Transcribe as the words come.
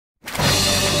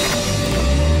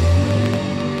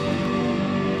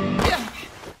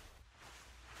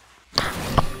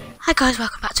Hi guys,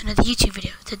 welcome back to another YouTube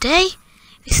video. Today,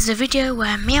 this is a video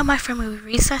where me and my friend will be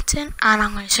resetting, and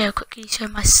I'm going to quickly show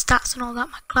my stats and all that,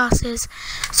 my classes.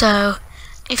 So,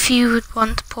 if you would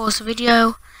want to pause the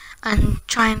video and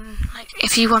try and,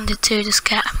 if you wanted to just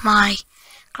get my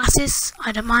classes,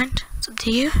 I don't mind, it's up to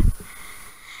you.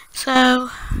 So,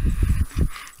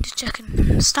 just checking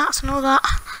stats and all that,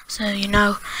 so you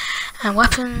know, and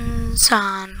weapons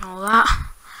and all that,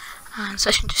 and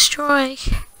search and destroy.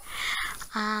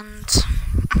 And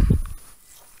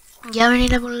yeah, we're only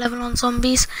level 11 on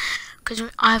zombies because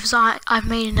I've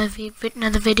made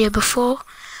another video before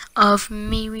of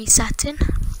me resetting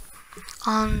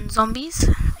on zombies.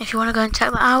 If you want to go and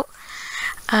check that out,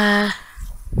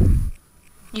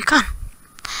 you can.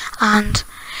 And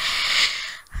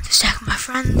just checking my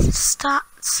friend's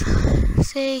stats.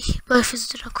 See, both is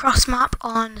did a cross map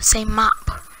on the same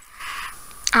map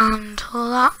and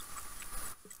all that.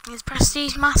 His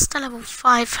prestige master level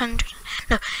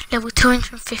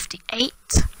 258,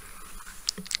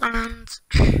 and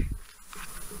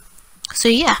so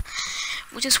yeah,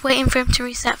 we're just waiting for him to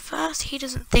reset first. He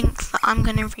doesn't think that I'm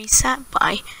gonna reset, but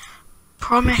I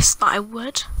promised that I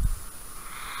would.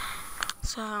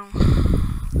 So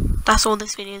that's all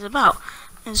this video is about,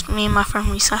 is me and my friend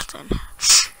resetting.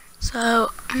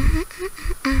 So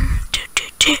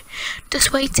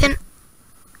just waiting.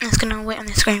 It's going to wait on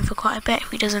the screen for quite a bit. If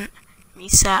he doesn't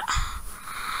reset,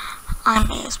 I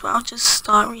may as well just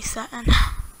start resetting.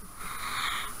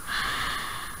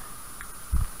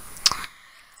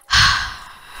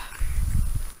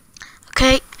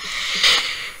 Okay.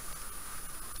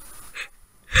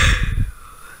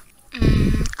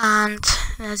 And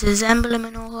there's his emblem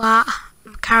and all that.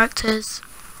 Characters.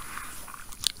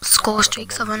 Score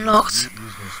streaks I've unlocked.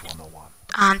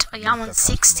 And yeah, I'm on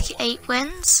 68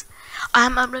 wins. I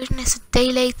am uploading this a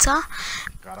day later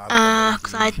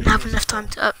because I didn't have enough time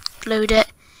to upload it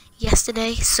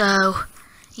yesterday. So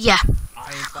yeah,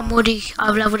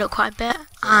 I've leveled up quite a bit.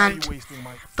 And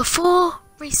before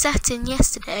resetting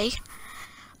yesterday,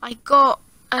 I got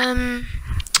the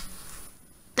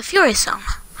Fury song,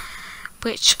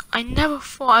 which I never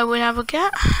thought I would ever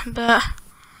get, but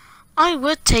I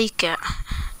would take it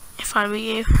if I were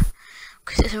you,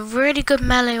 because it's a really good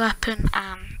melee weapon.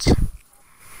 And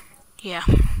yeah,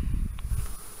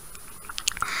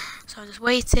 so I'm just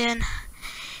waiting.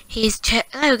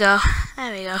 There we go.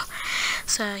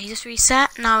 So he just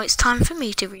reset. Now it's time for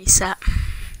me to reset.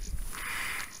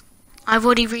 I've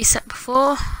already reset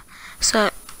before,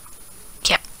 so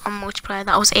yeah, on multiplayer.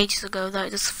 That was ages ago though.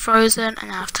 It's frozen,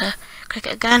 and I have to click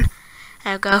it again.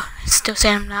 There we go. It's still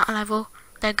saying I'm at a level.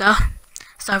 There we go.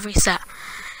 So I've reset,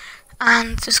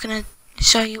 and just gonna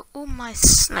show you all my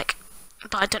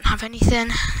but I don't have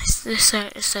anything, so this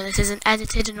isn't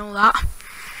edited and all that.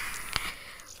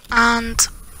 And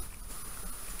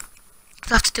I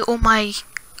have to do all my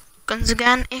guns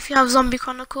again. If you have Zombie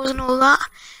Chronicles and all that,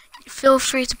 feel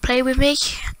free to play with me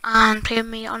and play with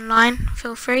me online.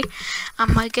 Feel free.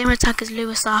 And my game attack is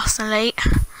Lewis Arsenal 8.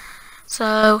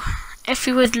 So if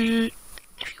you would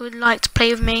like to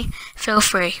play with me, feel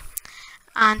free.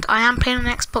 And I am playing on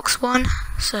Xbox One,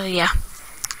 so yeah.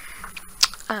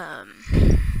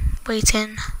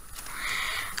 Waiting.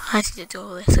 I had to do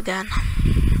all this again.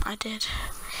 I did.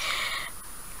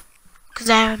 Because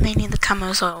they're mainly the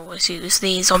camos I always use,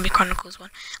 the Zombie Chronicles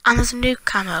one. And there's a new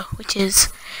camo, which is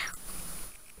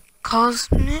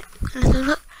Cosmic.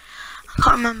 Look. I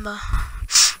can't remember.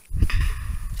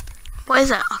 What is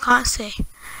it? I can't see.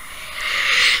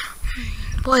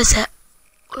 What is it?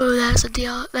 Oh, there's a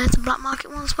deal. There's the black market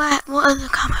ones. What other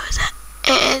camo is it?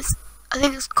 It is, I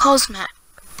think it's Cosmic.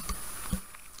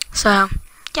 So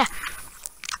yeah,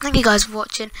 thank you guys for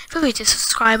watching. Feel free to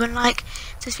subscribe and like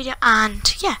this video,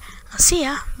 and yeah, I'll see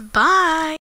ya. Bye.